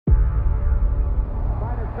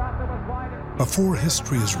Before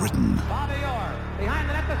history is written,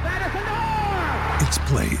 it's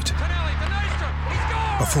played.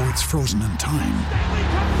 Before it's frozen in time,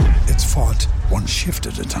 it's fought one shift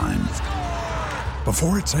at a time.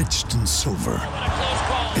 Before it's etched in silver,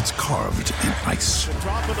 it's carved in ice.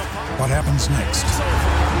 What happens next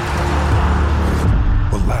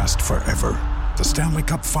will last forever. The Stanley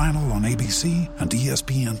Cup Final on ABC and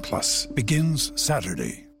ESPN Plus begins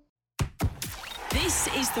Saturday. This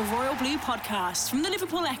is the Royal Blue Podcast from the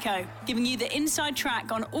Liverpool Echo, giving you the inside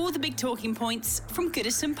track on all the big talking points from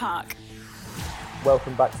Goodison Park.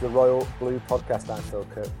 Welcome back to the Royal Blue Podcast. I'm Phil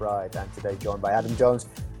Kirkbride, and today joined by Adam Jones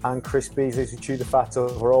and Chris Beasley to chew the fat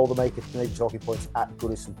over all the major talking points at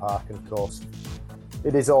Goodison Park. And of course,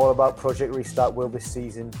 it is all about Project Restart. Will this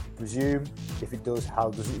season resume? If it does,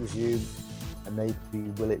 how does it resume? And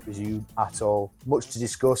maybe will it resume at all? Much to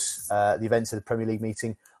discuss. The events of the Premier League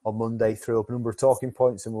meeting on Monday threw up a number of talking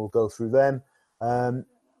points, and we'll go through them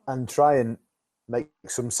and try and make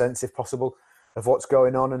some sense, if possible, of what's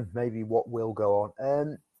going on and maybe what will go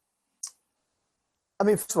on. I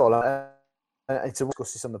mean, first of all, to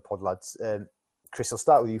discuss this on the pod, lads. Chris, I'll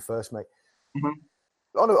start with you first, mate.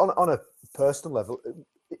 Mm-hmm. On a personal level,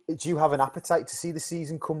 do you have an appetite to see the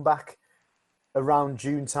season come back around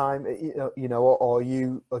June time? Or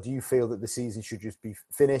do you feel that the season should just be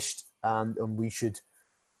finished and we should,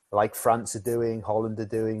 like France are doing, Holland are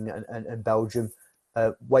doing, and Belgium,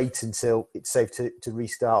 wait until it's safe to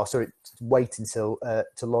restart? Or sorry, wait until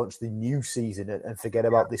to launch the new season and forget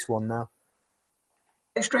about this one now?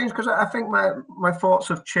 It's strange because I think my thoughts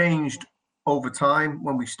have changed over time.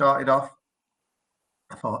 When we started off,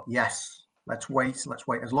 I thought, yes, let's wait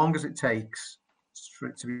as long as it takes for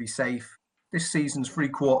it to be safe. This season's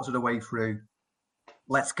 3/4 of the way through.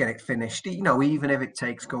 Let's get it finished. Even if it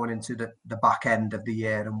takes going into the back end of the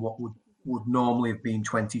year and what would normally have been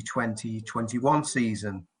 2020-21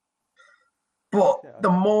 season. But the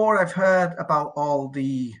more I've heard about all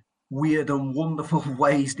the weird and wonderful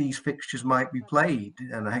ways these fixtures might be played,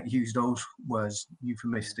 and I use those words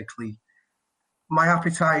euphemistically, my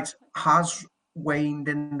appetite has waned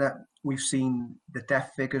in that we've seen the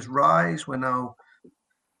death figures rise. We're now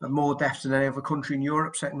more deaths than any other country in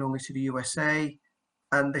Europe, second only to the USA.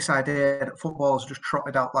 And this idea that football is just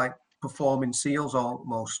trotted out like performing seals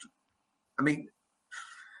almost. I mean,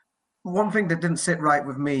 one thing that didn't sit right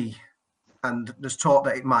with me, and there's talk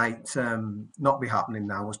that it might not be happening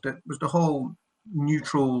now, was the whole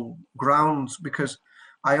neutral grounds. Because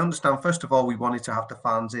I understand, first of all, we wanted to have the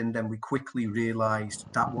fans in, then we quickly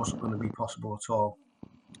realised that wasn't going to be possible at all,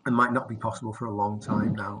 and might not be possible for a long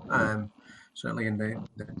time now. Certainly in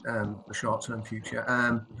the short-term future.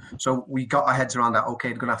 So we got our heads around that, okay,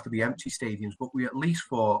 they're going to have to be empty stadiums, but we at least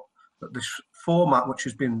thought that this format, which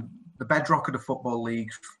has been the bedrock of the Football League,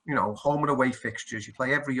 home and away fixtures, you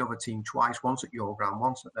play every other team twice, once at your ground,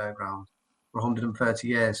 once at their ground, for 130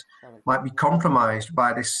 years, might be compromised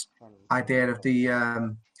by this idea of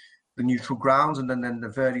the neutral grounds and then the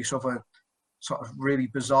various other sort of really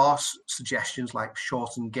bizarre suggestions like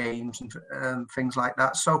shortened games and things like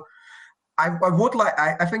that. So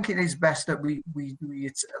I think it is best that we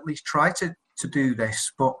at least try to do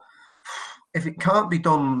this, but if it can't be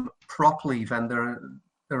done properly, then there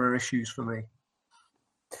are issues for me.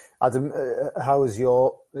 Adam, how has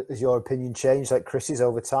your opinion changed, like Chris's,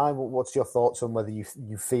 over time? What's your thoughts on whether you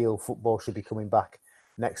feel football should be coming back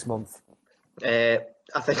next month? I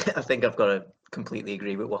think I've got to completely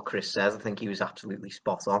agree with what Chris says. I think he was absolutely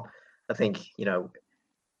spot on. I think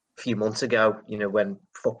a few months ago, when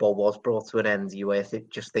football was brought to an end, you were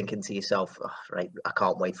just thinking to yourself, oh, right, I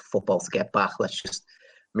can't wait for football to get back. Let's just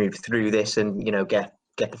move through this and,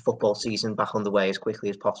 get the football season back on the way as quickly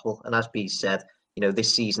as possible. And as B said,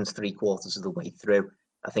 this season's 3/4 of the way through.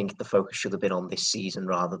 I think the focus should have been on this season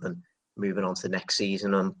rather than moving on to next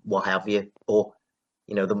season and what have you. But,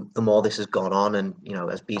 the more this has gone on and,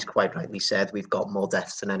 as B's quite rightly said, we've got more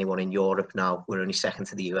deaths than anyone in Europe now. We're only second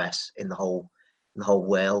to the US in the whole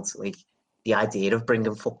world. Like, the idea of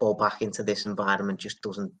bringing football back into this environment just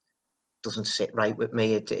doesn't sit right with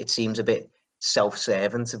me. It seems a bit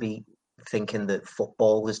self-serving to be thinking that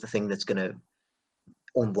football is the thing that's going to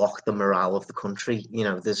unlock the morale of the country.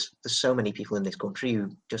 There's so many people in this country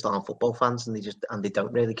who just aren't football fans, and they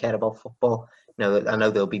don't really care about football. I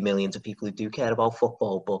know there'll be millions of people who do care about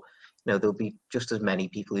football, but there'll be just as many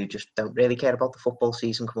people who just don't really care about the football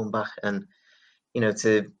season coming back. And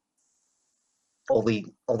to all the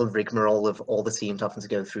rigmarole of all the teams having to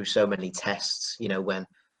go through so many tests, when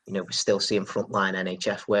we're still seeing frontline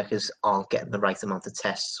NHS workers aren't getting the right amount of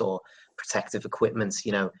tests or protective equipment.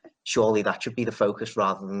 Surely that should be the focus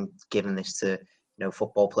rather than giving this to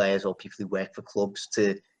football players or people who work for clubs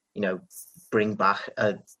to, bring back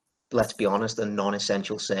let's be honest, a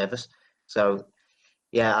non-essential service. So,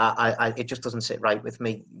 yeah, I it just doesn't sit right with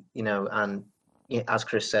me, and as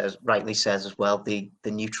Chris rightly says as well, the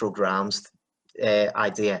neutral grounds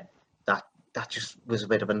idea, that just was a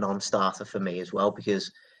bit of a non-starter for me as well,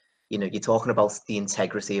 because, you're talking about the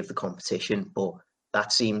integrity of the competition, but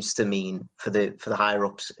that seems to mean for the higher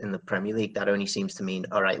ups in the Premier League, that only seems to mean,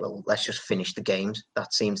 all right, well, let's just finish the games.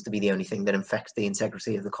 That seems to be the only thing that affects the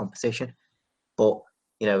integrity of the competition. But,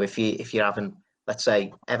 if you're having, let's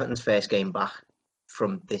say, Everton's first game back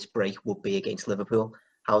from this break would be against Liverpool,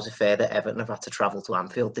 how is it fair that Everton have had to travel to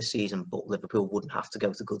Anfield this season, but Liverpool wouldn't have to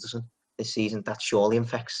go to Goodison this season? That surely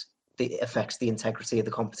affects the integrity of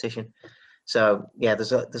the competition. So yeah,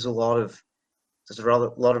 there's a lot of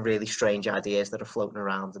really strange ideas that are floating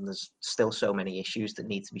around, and there's still so many issues that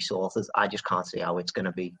need to be sorted. I just can't see how it's going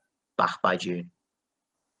to be back by June.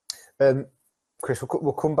 Chris,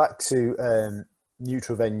 we'll come back to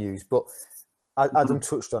neutral venues, but Adam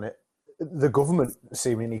touched on it. The government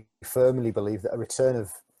seemingly firmly believe that a return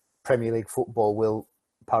of Premier League football will,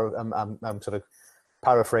 I'm sort of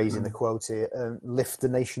paraphrasing the quote here, lift the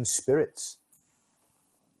nation's spirits.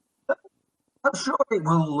 I'm sure it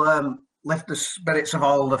will lift the spirits of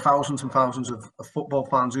all the thousands and thousands of football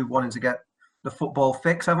fans who wanted to get the football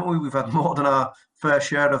fix, haven't we? We've had more than our fair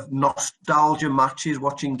share of nostalgia matches,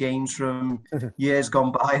 watching games from years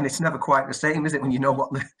gone by, and it's never quite the same, is it, when you know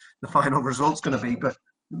what the final result's going to be? But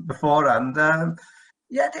beforehand,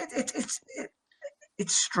 it's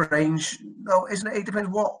strange, though, isn't it? It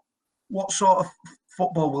depends what sort of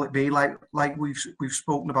football will it be. Like we've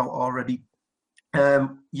spoken about already.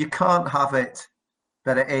 You can't have it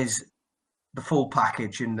that it is the full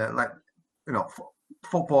package, and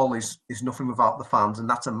football is nothing without the fans, and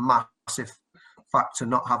that's a massive factor,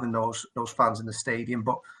 not having those fans in the stadium.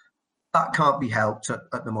 But that can't be helped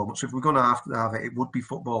at the moment. So if we're going to have it, it would be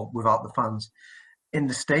football without the fans in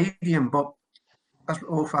the stadium. But as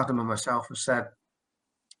both Adam and myself have said,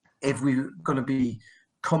 if we're going to be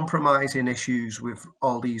compromising issues with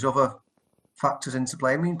all these other factors into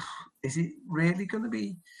play, I mean, is it really going to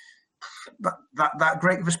be that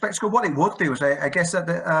great of a spectacle? What it would do is, I guess that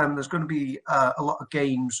there's going to be a lot of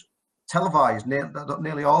games televised.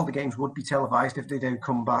 Nearly all the games would be televised if they do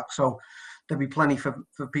come back. So there'd be plenty for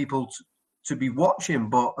people to be watching.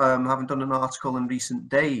 But having done an article in recent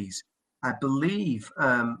days, I believe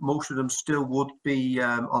most of them still would be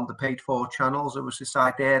on the paid-for channels. There was this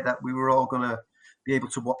idea that we were all going to be able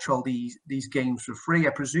to watch all these games for free.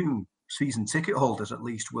 I presume season ticket holders at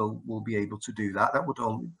least will be able to do that. That would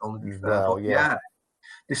only be fair. Well, but yeah,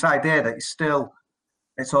 this idea that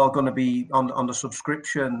it's all going to be on the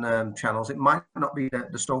subscription channels. It might not be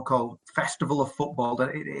the so-called festival of football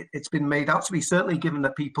that it's been made out to be, certainly given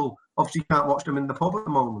that people obviously can't watch them in the pub at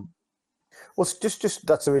the moment. Well, just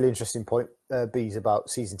that's a really interesting point, Bees, about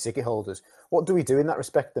season ticket holders. What do we do in that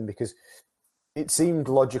respect then? Because it seemed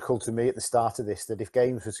logical to me at the start of this that if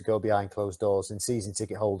games were to go behind closed doors, then season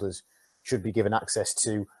ticket holders should be given access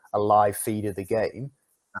to a live feed of the game.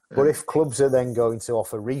 But if clubs are then going to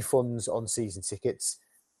offer refunds on season tickets,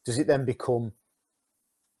 does it then become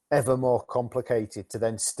ever more complicated to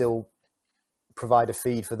then still provide a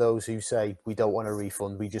feed for those who say, we don't want a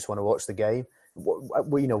refund, we just want to watch the game?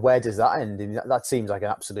 Where does that end? And that seems like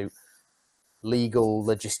an absolute legal,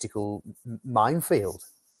 logistical minefield.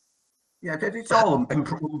 Yeah, it's all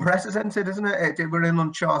unprecedented, isn't it? We're in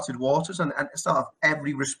uncharted waters, and sort of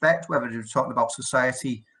every respect, whether you're talking about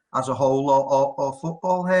society as a whole or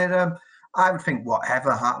football here. I would think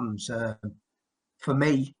whatever happens, for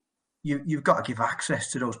me, you've got to give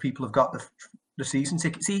access to those people who've got the season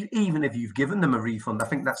tickets, even if you've given them a refund. I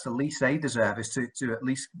think that's the least they deserve, is to at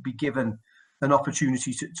least be given an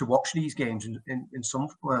opportunity to watch these games in some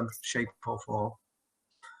shape or form.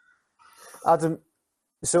 Adam,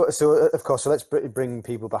 so of course, so let's bring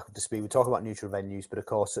people back up to speed. We talk about neutral venues, but of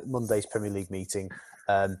course, at Monday's Premier League meeting,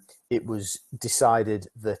 it was decided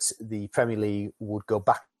that the Premier League would go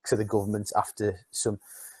back to the government after some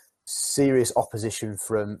serious opposition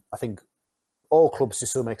from, I think, all clubs to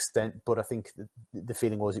some extent, but I think the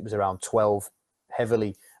feeling was it was around 12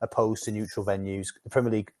 heavily opposed to neutral venues. The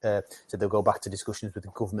Premier League said they'll go back to discussions with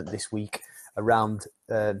the government this week around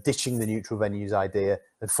ditching the neutral venues idea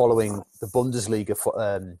and following the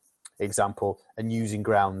Bundesliga example and using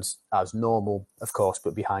grounds as normal, of course,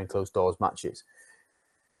 but behind closed doors matches.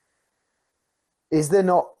 Is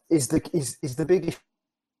the big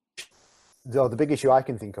issue I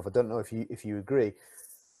can think of? I don't know if you agree.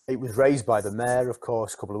 It was raised by the mayor, of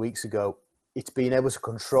course, a couple of weeks ago. It's being able to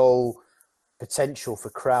control potential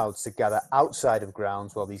for crowds to gather outside of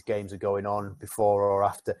grounds while these games are going on, before or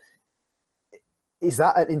after. Is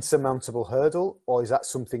that an insurmountable hurdle, or is that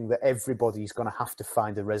something that everybody's going to have to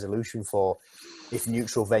find a resolution for if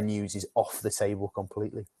neutral venues is off the table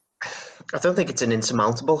completely? I don't think it's an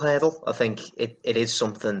insurmountable hurdle. I think it is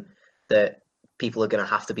something that people are going to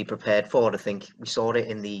have to be prepared for. I think we saw it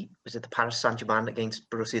in the Paris Saint-Germain against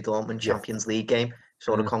Borussia Dortmund Champions League game.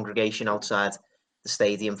 Saw the congregation outside the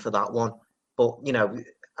stadium for that one. But, you know,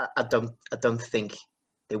 I don't think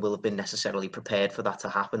they will have been necessarily prepared for that to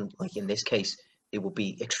happen. Like in this case, they will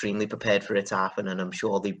be extremely prepared for it to happen, and I'm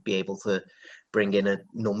sure they'd be able to bring in a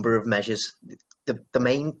number of measures. The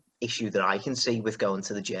main issue that I can see with going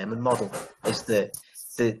to the German model is that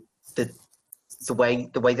the way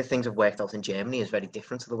that things have worked out in Germany is very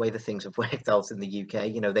different to the way that things have worked out in the UK.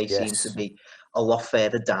 You know, they seem to be a lot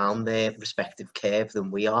further down their respective curve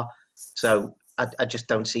than we are. So I just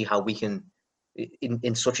don't see how we can,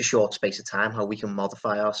 in such a short space of time, how we can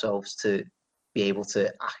modify ourselves to be able to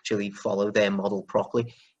actually follow their model properly.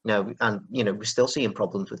 You know, and you know, we're still seeing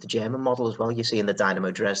problems with the German model as well. You're seeing the Dynamo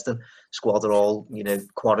Dresden squad are all, you know,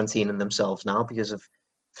 quarantining themselves now because of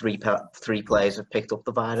three players have picked up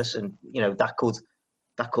the virus, and you know that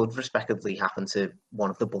could respectively happen to one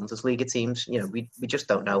of the Bundesliga teams. You know, we just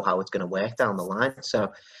don't know how it's going to work down the line. So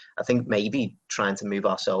I think maybe trying to move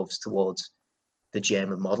ourselves towards the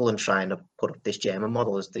German model and trying to put up this German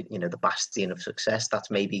model as the, you know, the bastion of success, that's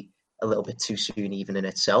maybe a little bit too soon even in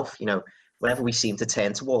itself. You know, whenever we seem to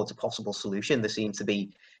turn towards a possible solution, there seem to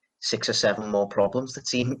be 6 or 7 more problems that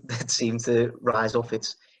seem to rise up.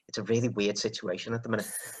 It's a really weird situation at the minute.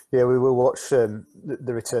 Yeah, we will watch the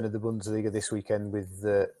return of the Bundesliga this weekend with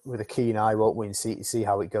a keen eye, won't we, and see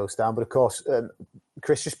how it goes down. But of course,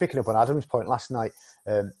 Chris, just picking up on Adam's point, last night,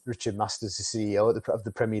 Richard Masters, the CEO of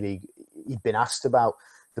the Premier League, he'd been asked about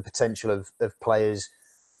the potential of players,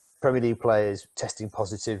 Premier League players, testing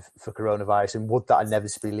positive for coronavirus, and would that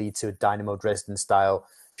inevitably lead to a Dynamo Dresden style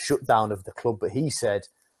shutdown of the club? But he said,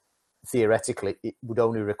 theoretically, it would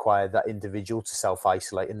only require that individual to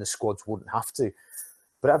self-isolate, and the squads wouldn't have to.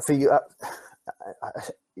 But for you,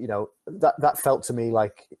 you know, that felt to me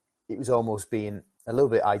like it was almost being a little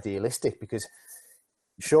bit idealistic, because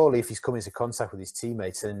surely if he's come into contact with his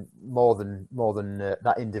teammates, then more than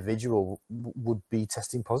that individual would be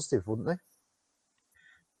testing positive, wouldn't they?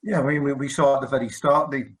 Yeah, I mean, we saw at the very start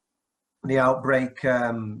the outbreak.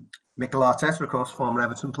 Mikel Arteta, of course, former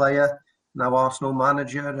Everton player, now Arsenal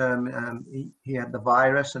manager, he had the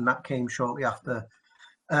virus, and that came shortly after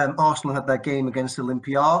Arsenal had their game against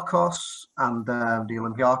Olympiacos, and the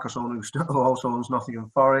Olympiacos owner, who also owns Nottingham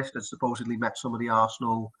Forest, had supposedly met some of the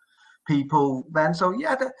Arsenal people then. So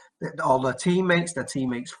yeah, all their teammates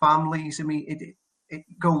families. I mean, it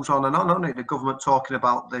goes on and on. The government talking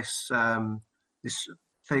about this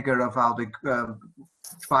figure of how the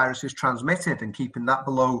virus is transmitted and keeping that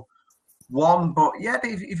below 1. But yeah,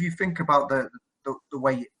 if you think about the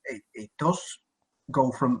way it does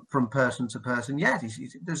go from person to person, yeah,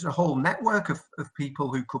 there's a whole network of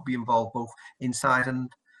people who could be involved both inside and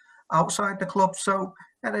outside the club. So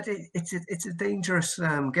yeah, it's a dangerous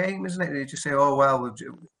game, isn't it? You just say, oh well,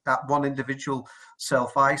 that one individual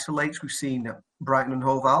self-isolates. We've seen Brighton and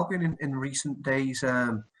Hove Albion in recent days,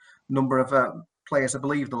 number of players, I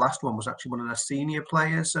believe the last one was actually one of their senior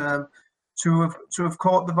players, to have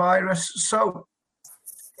caught the virus. So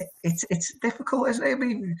it's difficult, isn't it? I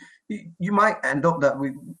mean, you might end up that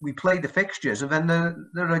we play the fixtures, and then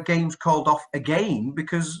there are games called off again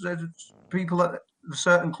because people at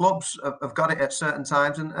certain clubs have got it at certain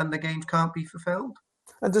times, and the games can't be fulfilled.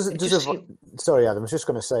 And sorry, Adam, I was just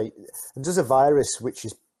going to say, does a virus which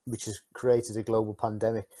has created a global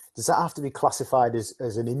pandemic, does that have to be classified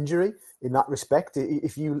as an injury in that respect?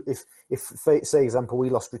 If say, example, we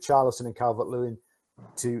lost Richarlison and Calvert-Lewin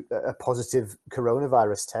to a positive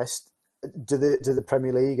coronavirus test, do the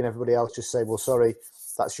Premier League and everybody else just say, well, sorry,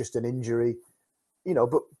 that's just an injury? You know,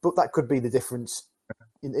 but that could be the difference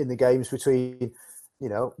in the games between, you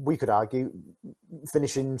know, we could argue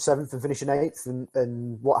finishing 7th and finishing 8th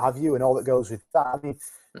and what have you, and all that goes with that. I mean,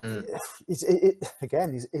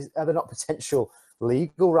 are there not potential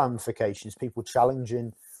legal ramifications, people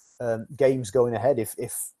challenging games going ahead if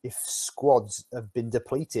squads have been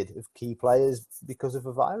depleted of key players because of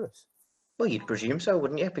a virus? Well, you'd presume so,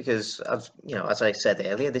 wouldn't you? Because, as I said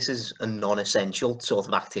earlier, this is a non-essential sort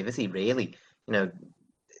of activity, really. You know,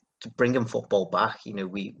 to bringing football back, you know,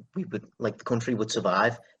 we would, like, the country would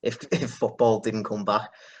survive if football didn't come back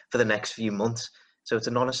for the next few months. So it's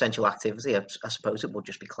a non-essential activity. I suppose it would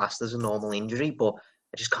just be classed as a normal injury, but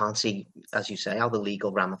I just can't see, as you say, how the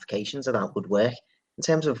legal ramifications of that would work. In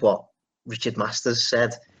terms of what Richard Masters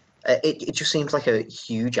said. It just seems like a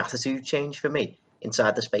huge attitude change for me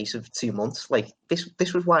inside the space of 2 months. Like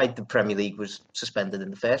this was why the Premier League was suspended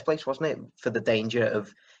in the first place, wasn't it? For the danger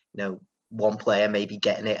of one player maybe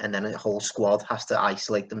getting it and then a whole squad has to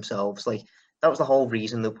isolate themselves. Like that was the whole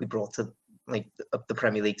reason that we brought the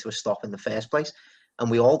Premier League to a stop in the first place.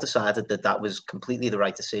 And we all decided that was completely the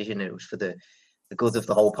right decision. It was for the good of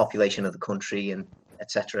the whole population of the country and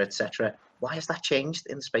et cetera, et cetera. Why has that changed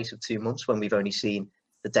in the space of 2 months when we've only seen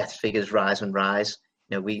the death figures rise and rise?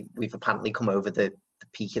 We've apparently come over the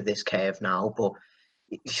peak of this curve now, but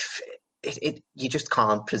you just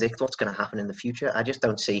can't predict what's going to happen in the future. I just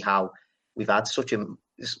don't see how we've had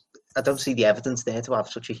I don't see the evidence there to have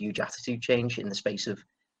such a huge attitude change in the space of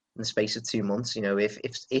 2 months.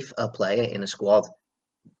 If a player in a squad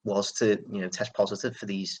was to test positive for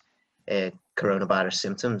these coronavirus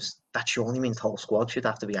symptoms, that surely means the whole squad should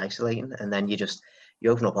have to be isolating, and then you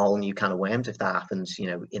open up a whole new can of worms if that happens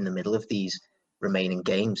in the middle of these remaining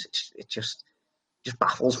games. It just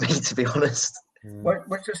baffles me, to be honest. Well,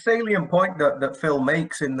 it's a salient point that Phil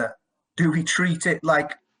makes in that, do we treat it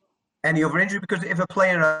like any other injury? Because if a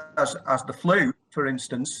player has the flu, for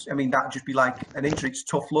instance, I mean, that'd just be like an injury. It's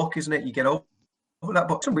tough luck, isn't it? You get over that.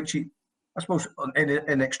 But which I suppose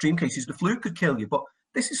in extreme cases, the flu could kill you. But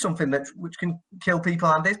this is something which can kill people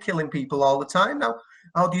and is killing people all the time. Now,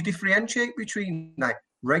 how do you differentiate between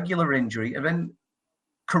regular injury and then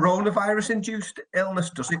coronavirus-induced illness?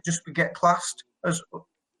 Does it just get classed as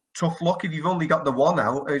tough luck if you've only got the one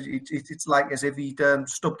out? It's like as if he'd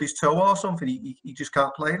stubbed his toe or something. He just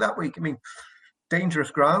can't play that week. I mean,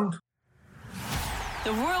 dangerous ground.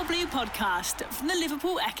 The Royal Blue Podcast from the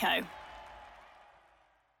Liverpool Echo.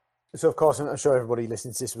 So, of course, I'm sure everybody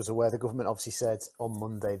listening to this was aware the government obviously said on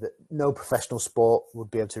Monday that no professional sport would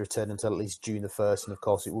be able to return until at least June the 1st, and of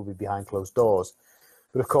course it will be behind closed doors.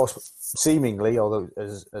 But of course, seemingly, although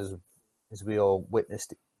as we all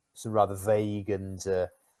witnessed, some rather vague and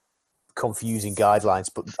confusing guidelines.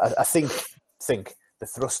 But I think the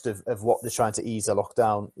thrust of what they're trying to ease the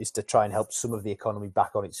lockdown is to try and help some of the economy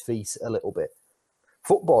back on its feet a little bit.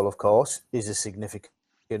 Football, of course, is a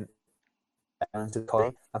significant element of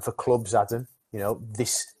economy, and for clubs, Adam,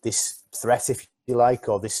 this threat, if you like,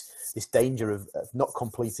 or this danger of not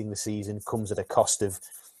completing the season comes at a cost of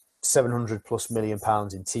 £700+ million in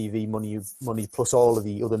TV money, plus all of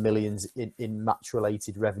the other millions in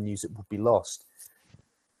match-related revenues that would be lost.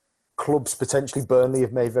 Clubs, potentially Burnley,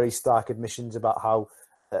 have made very stark admissions about how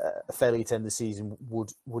a failure to end the season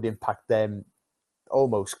would impact them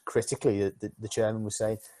almost critically. The chairman was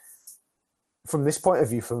saying, from this point of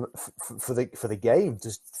view, for the game,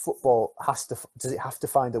 does football have to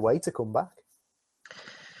find a way to come back?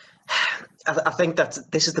 I think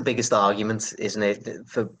this is the biggest argument, isn't it,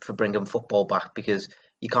 for bringing football back, because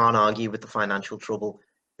you can't argue with the financial trouble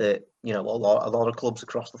that a lot of clubs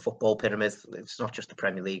across the football pyramid. It's not just the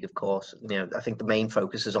Premier League, of course. I think the main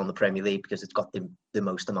focus is on the Premier League because it's got the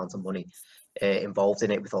most amount of money involved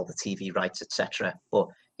in it with all the TV rights, etc. But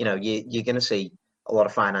you're going to see a lot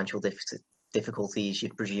of financial difficulties,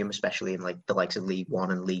 you'd presume, especially in the likes of League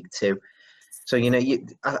One and League Two. So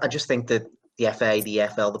I just think that the FA, the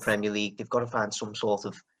EFL, the Premier League, they've got to find some sort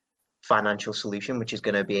of financial solution which is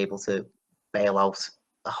going to be able to bail out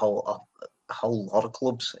a whole lot of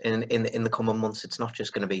clubs in the coming months. It's not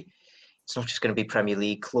just going to be Premier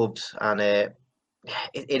League clubs, and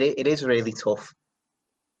it is really tough.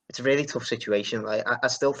 It's a really tough situation. I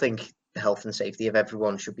still think the health and safety of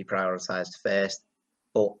everyone should be prioritised first,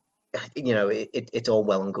 but it's all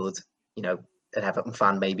well and good. An Everton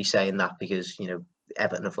fan may be saying that because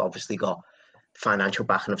Everton have obviously got financial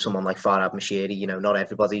backing of someone like Farhad Moshiri. Not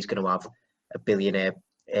everybody's going to have a billionaire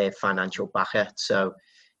financial backer. So,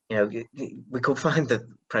 we could find the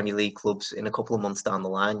Premier League clubs in a couple of months down the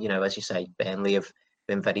line. As you say, Burnley have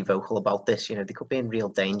been very vocal about this. They could be in real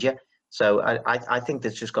danger. So I think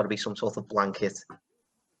there's just got to be some sort of blanket.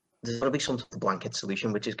 There's got to be some sort of blanket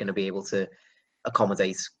solution which is going to be able to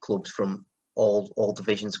accommodate clubs from all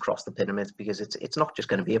divisions across the pyramid, because it's not just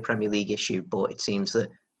going to be a Premier League issue, but it seems that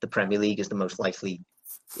the Premier League is the most likely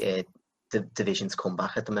division to come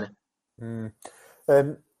back at the minute.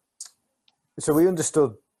 So we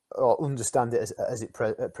understand it as at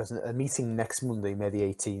present. A meeting next Monday, May the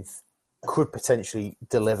 18th, could potentially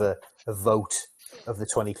deliver a vote of the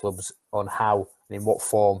 20 clubs on how and in what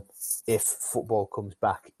form, if football comes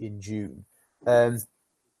back in June.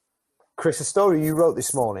 Chris, a story you wrote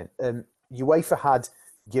this morning. UEFA had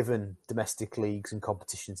given domestic leagues and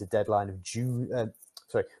competitions a deadline of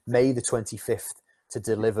May the 25th to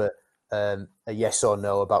deliver a yes or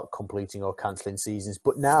no about completing or cancelling seasons.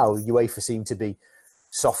 But now UEFA seem to be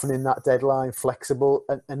softening that deadline, flexible,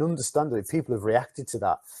 and understandably, people have reacted to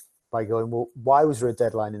that by going, well, why was there a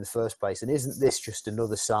deadline in the first place? And isn't this just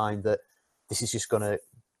another sign that this is just going to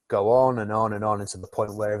go on and on and on, and to the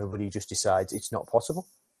point where everybody just decides it's not possible?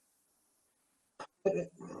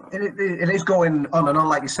 It is going on and on.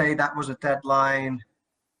 Like you say, that was a deadline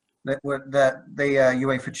that the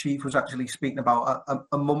UEFA chief was actually speaking about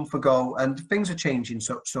a month ago, and things are changing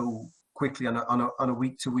so quickly on a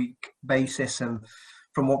week-to-week basis. And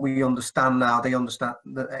from what we understand now, they understand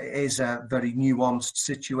that it is a very nuanced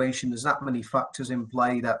situation. There's that many factors in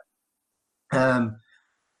play that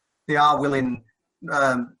they are willing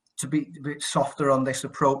to be a bit softer on this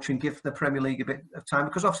approach and give the Premier League a bit of time,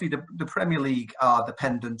 because obviously the Premier League are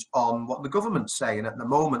dependent on what the government's saying. At the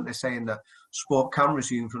moment, they're saying that sport can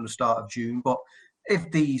resume from the start of June, but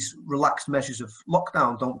if these relaxed measures of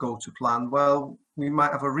lockdown don't go to plan, well, we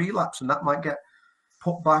might have a relapse and that might get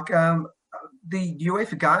put back. The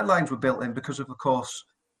UEFA guidelines were built in because of course,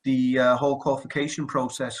 the whole qualification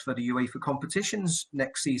process for the UEFA competitions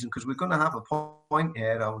next season, because we're going to have a point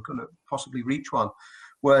here, or we're going to possibly reach one.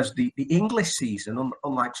 Whereas the English season,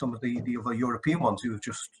 unlike some of the other European ones who have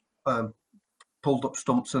just pulled up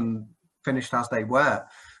stumps and finished as they were,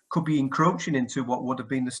 could be encroaching into what would have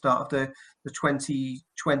been the start of the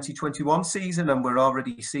 2020-21 season. And we're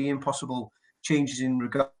already seeing possible changes in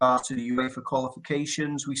regards to the UEFA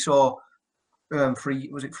qualifications. We saw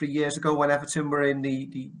 3 years ago when Everton were in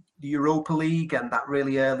the Europa League, and that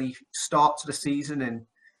really early start to the season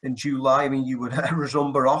in July. I mean, you would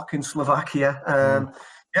Razum Barok in Slovakia.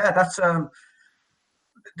 Yeah, that's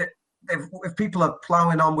if people are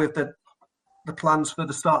ploughing on with the plans for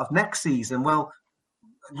the start of next season, well,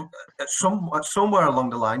 somewhere along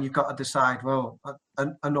the line, you've got to decide, well,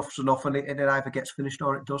 enough's enough, and it either gets finished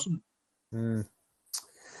or it doesn't.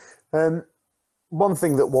 One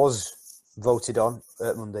thing that was voted on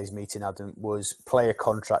at Monday's meeting, Adam, was player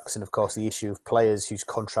contracts, and of course the issue of players whose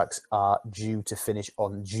contracts are due to finish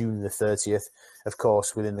on June the 30th, of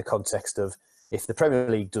course within the context of, if the Premier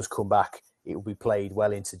League does come back, it will be played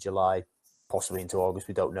well into July, possibly into August,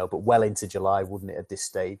 we don't know, but well into July, wouldn't it, at this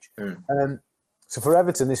stage? So for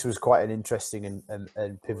Everton, this was quite an interesting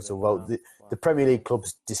and pivotal vote. The Premier League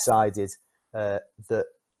clubs decided that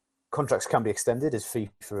contracts can be extended, as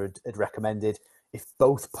FIFA had recommended, if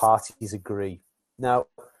both parties agree. Now,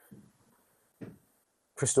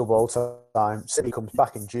 crystal ball time, City comes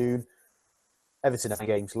back in June, Everton have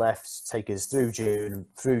games left, take us through June,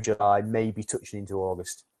 through July, maybe touching into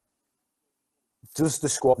August. Does the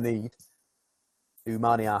squad need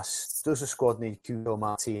Oumar Niasse? Does the squad need Cuco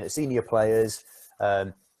Martina, senior players,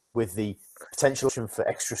 with the potential for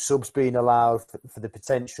extra subs being allowed, for the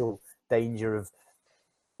potential danger of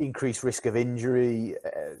increased risk of injury,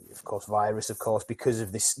 of course, virus, of course, because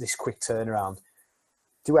of this quick turnaround?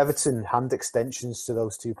 Do Everton hand extensions to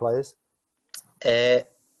those two players?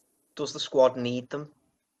 Does the squad need them?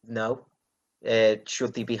 No.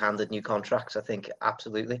 Should they be handed new contracts? I think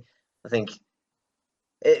absolutely. I think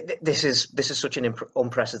this is such an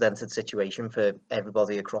unprecedented situation for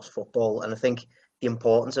everybody across football, and I think the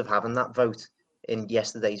importance of having that vote in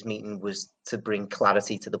yesterday's meeting was to bring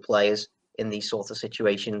clarity to the players in these sort of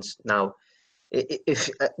situations. Now, if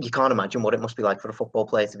you can't imagine what it must be like for a football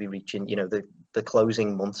player to be reaching, the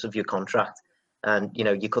closing months of your contract, and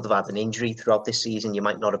you could have had an injury throughout this season. You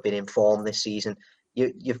might not have been in form this season.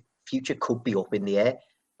 Your future could be up in the air,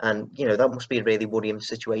 and that must be a really worrying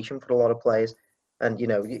situation for a lot of players. And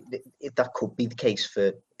that could be the case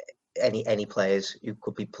for any players who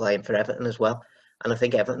could be playing for Everton as well. And I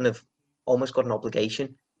think Everton have almost got an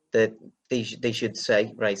obligation that they should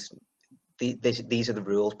say, right, these are the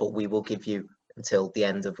rules, but we will give you until the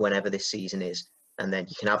end of whenever this season is, and then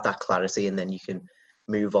you can have that clarity, and then you can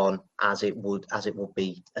move on as it would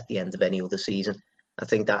be at the end of any other season. I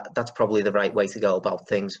think that's probably the right way to go about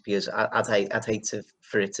things, because I'd hate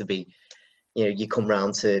for it to be, you come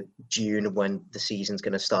round to June when the season's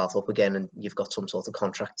going to start up again, and you've got some sort of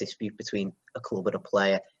contract dispute between a club and a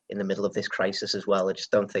player in the middle of this crisis as well. I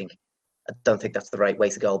don't think that's the right way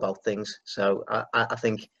to go about things. So I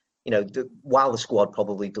think, while the squad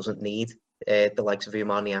probably doesn't need the likes of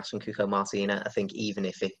Oumar Niasse and Cuco Martina, I think even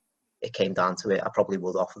if it came down to it, I probably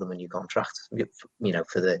would offer them a new contract,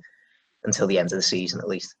 until the end of the season at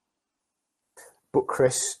least. But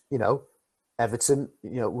Chris, Everton,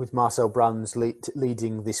 with Marcel Brands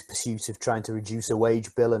leading this pursuit of trying to reduce a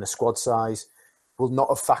wage bill and a squad size, will not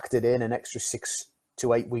have factored in an extra 6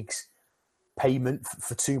 to 8 weeks payment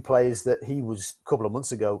for two players that he was, a couple of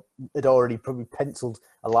months ago, had already probably penciled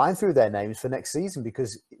a line through their names for next season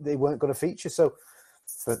because they weren't going to feature. So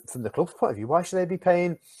from the club's point of view, why should they be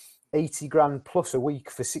paying 80 grand plus a week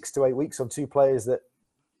for 6 to 8 weeks on two players that,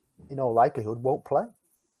 in all likelihood, won't play.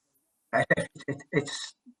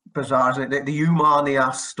 It's bizarre, isn't it? The Umar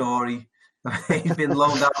Niasse story. He's been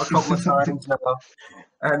loaned out a couple of times now,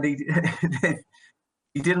 and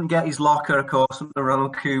he didn't get his locker, of course, from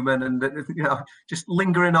Ronald Koeman, and just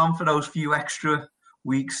lingering on for those few extra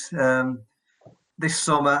weeks this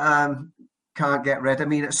summer. Can't get rid. I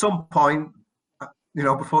mean, at some point,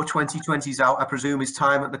 before 2020's out, I presume his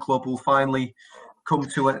time at the club will finally come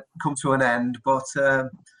to an end. But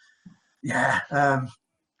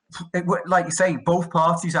like you say, both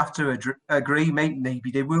parties have to agree.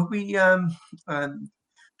 Maybe they will be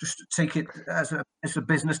just take it as a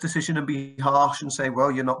business decision and be harsh and say,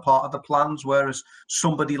 well, you're not part of the plans. Whereas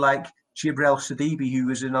somebody like Djibril Sidibe, who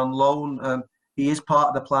is in on loan, he is part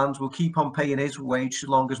of the plans. We'll keep on paying his wage so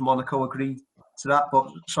long as Monaco agree to that. But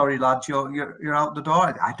sorry, lads, you're out the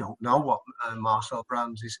door. I don't know what Marcel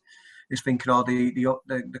Brands is thinking, or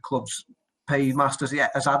the club's pay masters. Yeah,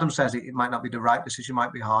 as Adam says, it might not be the right decision.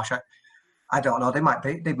 Might be harsh. I don't know. They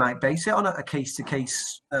might base it on a case to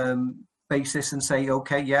case basis and say,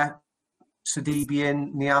 okay, yeah, Sidibe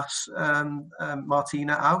in, Niasse,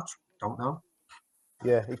 Martina out. Don't know.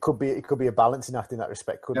 Yeah, it could be a balancing act in that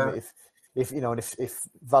respect, couldn't it? If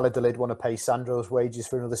Valladolid want to pay Sandro's wages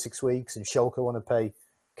for another 6 weeks and Schalke want to pay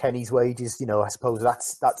Kenny's wages, I suppose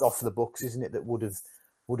that's off the books, isn't it? That would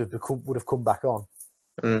have come back on.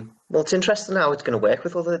 Well, it's interesting how it's going to work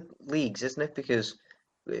with other leagues, isn't it? Because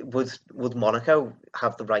would Monaco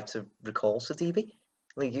have the right to recall Sidibe?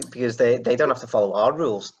 Because they don't have to follow our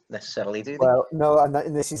rules necessarily, do they? Well, no,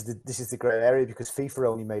 and this is the grey area, because FIFA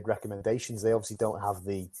only made recommendations. They obviously don't have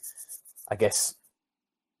the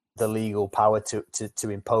legal power to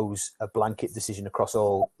impose a blanket decision across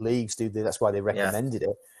all leagues, do they? That's why they recommended it.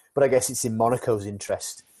 But I guess it's in Monaco's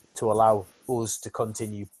interest to allow us to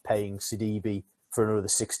continue paying Sidibe for another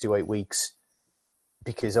 6 to 8 weeks,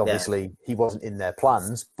 because obviously he wasn't in their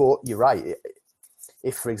plans. But you're right.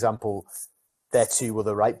 If, for example, their two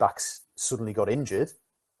other right backs suddenly got injured,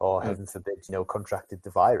 or heaven forbid, contracted the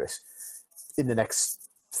virus in the next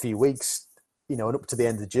few weeks, and up to the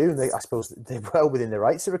end of June, I suppose they're well within their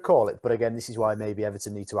rights to recall it. But again, this is why maybe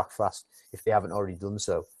Everton need to act fast if they haven't already done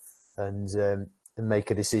so, and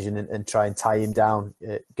make a decision and try and tie him down,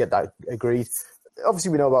 get that agreed.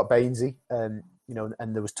 Obviously, we know about Bainsey, and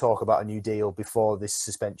there was talk about a new deal before this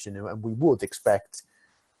suspension, and we would expect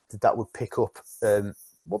that would pick up.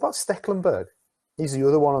 What about Stekelenburg? He's the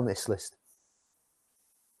other one on this list.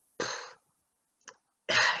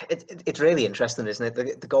 It's really interesting, isn't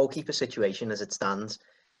it? The goalkeeper situation as it stands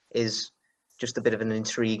is just a bit of an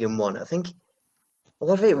intriguing one. I think a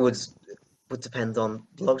lot of it would depend on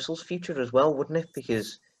Losel's future as well, wouldn't it?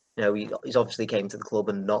 Because he's obviously came to the club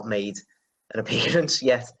and not made an appearance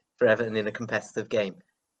yet for Everton in a competitive game.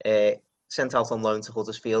 Sent out on loan to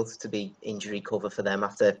Huddersfield to be injury cover for them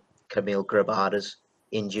after Camille Grabada's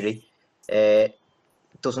injury.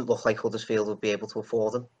 Doesn't look like Huddersfield will be able to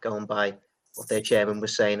afford him, going by what their chairman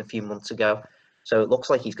was saying a few months ago. So it looks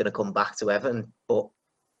like he's going to come back to Everton. But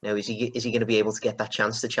is he going to be able to get that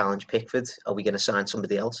chance to challenge Pickford? Are we going to sign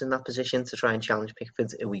somebody else in that position to try and challenge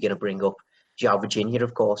Pickford? Are we going to bring up João Virginia,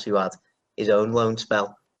 of course, who had his own loan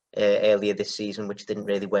spell earlier this season, which didn't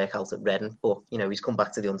really work out at Reading? But he's come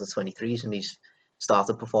back to the under-23s and he's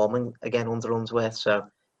started performing again under Unsworth. So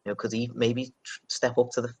could he maybe step up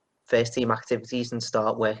to the first team activities and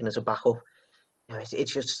start working as a backup?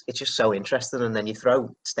 It's just so interesting. And then you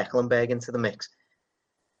throw Stekelenburg into the mix,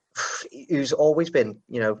 who's always been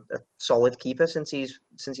a solid keeper since he's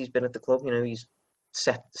been at the club. He's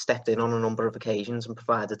stepped in on a number of occasions and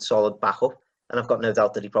provided solid backup, and I've got no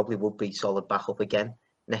doubt that he probably would be solid backup again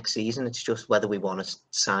next season. It's just whether we want to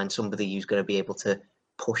sign somebody who's going to be able to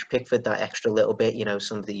push Pickford that extra little bit,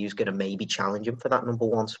 somebody who's going to maybe challenge him for that number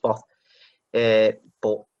one spot.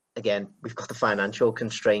 But again, we've got the financial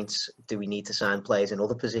constraints. Do we need to sign players in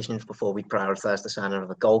other positions before we prioritise the signing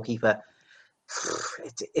of a goalkeeper?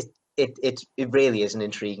 It really is an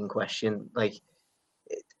intriguing question.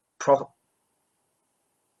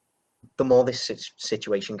 The more this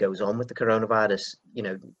situation goes on with the coronavirus,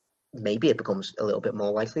 maybe it becomes a little bit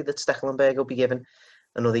more likely that Stekelenburg will be given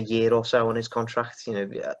another year or so on his contract.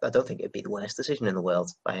 I don't think it'd be the worst decision in the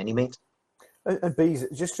world by any means. And Bees,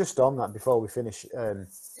 just on that before we finish,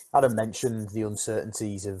 Adam mentioned the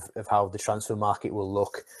uncertainties of how the transfer market will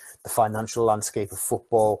look, the financial landscape of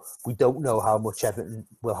football. We don't know how much Everton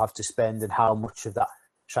will have to spend and how much of that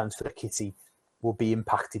transfer kitty will be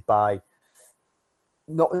impacted by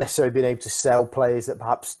not necessarily being able to sell players that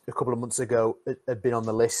perhaps a couple of months ago had been on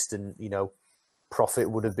the list and,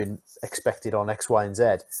 profit would have been expected on X, Y, and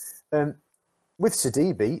Z. With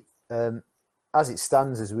Sidibe, as it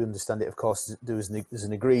stands, as we understand it, of course, there's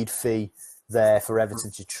an agreed fee there for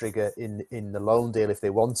Everton to trigger in the loan deal if they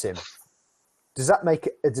want him. Does that make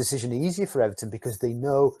a decision easier for Everton because they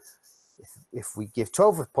know if we give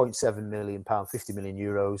 £12.7 million, €50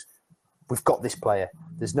 million, we've got this player.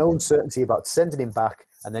 There's no uncertainty about sending him back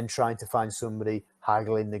and then trying to find somebody,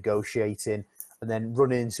 haggling, negotiating, and then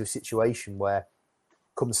running into a situation where,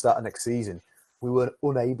 come the start of next season, we were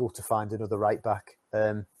unable to find another right back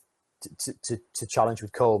to challenge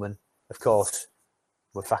with Coleman. Of course,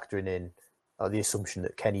 we're factoring in the assumption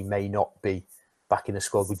that Kenny may not be back in the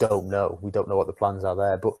squad. We don't know. We don't know what the plans are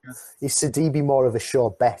there. But is Sidibe more of a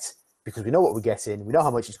sure bet? Because we know what we're getting, we know how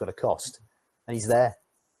much it's going to cost, and he's there.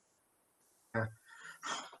 Yeah.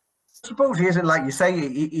 I suppose he isn't, like you say,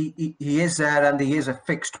 he is there, and he is a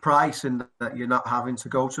fixed price, and that you're not having to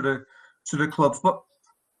go to the clubs. But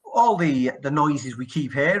all the noises we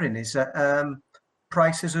keep hearing is that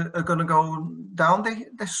prices are going to go down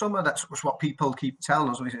this summer. That's what people keep telling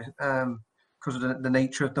us, because of the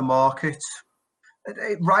nature of the market.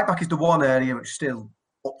 Right back is the one area which is still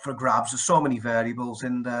up for grabs. There's so many variables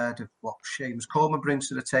in there. What Seamus Coleman brings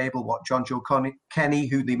to the table, what John Joe Kenny,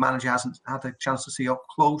 who the manager hasn't had a chance to see up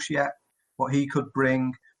close yet, what he could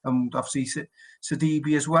bring, and obviously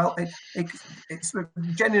Sidibe as well. It's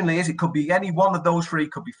genuinely is. It could be any one of those three.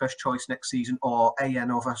 Could be first choice next season or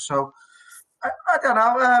another. So I don't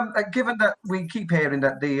know. Given that we keep hearing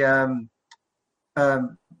that the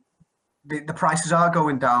prices are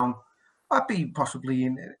going down, I'd be possibly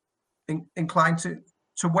inclined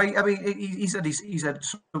to wait. I mean, he's had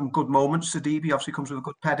some good moments. Sidibe obviously comes with a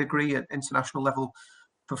good pedigree at international level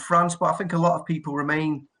for France, but I think a lot of people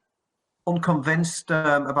remain unconvinced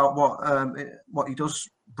about what he does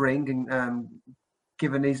bring, and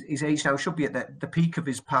given his age now, should be at the peak of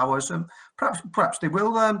his powers. Perhaps they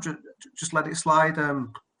will just let it slide.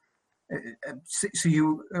 See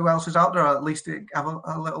who else is out there, or at least have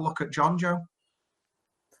a little look at John Joe.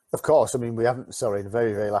 Of course, I mean, we haven't. Sorry, the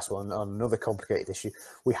very, very last one on another complicated issue.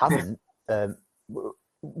 We haven't.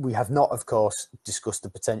 We have not, of course, discussed the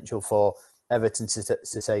potential for Everton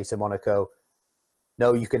to say to Monaco,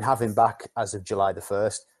 "No, you can have him back as of July the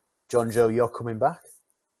 1st." John Joe, you're coming back.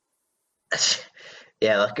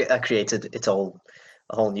 Yeah, that created a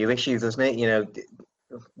whole new issue, doesn't it? You know,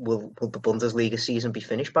 will the Bundesliga season be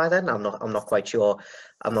finished by then? I'm not quite sure.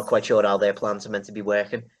 I'm not quite sure how their plans are meant to be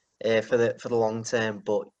working for the long term.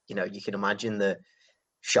 But you know, you can imagine that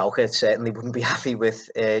Schalke certainly wouldn't be happy with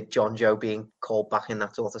John Joe being called back in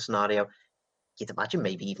that sort of scenario. You'd imagine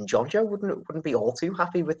maybe even John Joe wouldn't be all too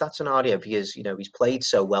happy with that scenario, because you know he's played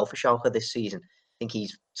so well for Schalke this season. I think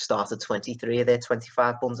he's started 23 of their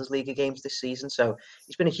 25 Bundesliga games this season, so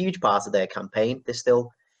he's been a huge part of their campaign. They're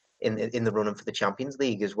still in the running for the Champions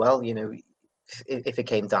League as well. You know, if it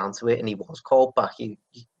came down to it and he was called back, you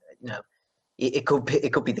know, it could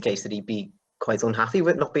be the case that he'd be quite unhappy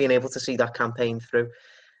with not being able to see that campaign through.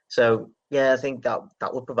 So yeah, I think that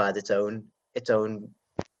would provide its own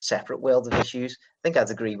separate world of issues. I think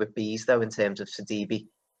I'd agree with Bees though in terms of Sidibe.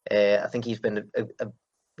 I think he's been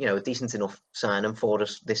a decent enough signing for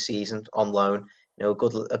us this season on loan. You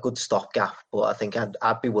know, a good stopgap. But I think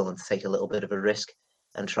I'd be willing to take a little bit of a risk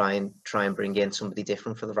and try and bring in somebody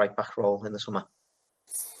different for the right back role in the summer.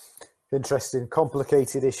 Interesting,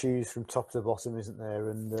 complicated issues from top to bottom, isn't there?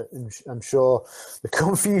 And I'm sure the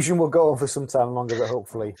confusion will go on for some time longer, but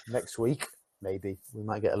hopefully next week, maybe, we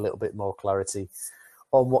might get a little bit more clarity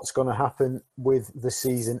on what's going to happen with the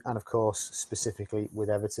season and, of course, specifically with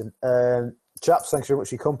Everton. Chaps, thanks very much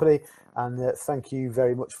for your company, and thank you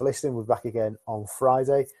very much for listening. We're back again on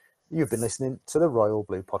Friday. You've been listening to the Royal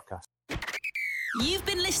Blue Podcast. You've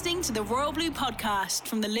been listening to the Royal Blue Podcast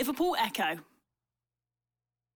from the Liverpool Echo.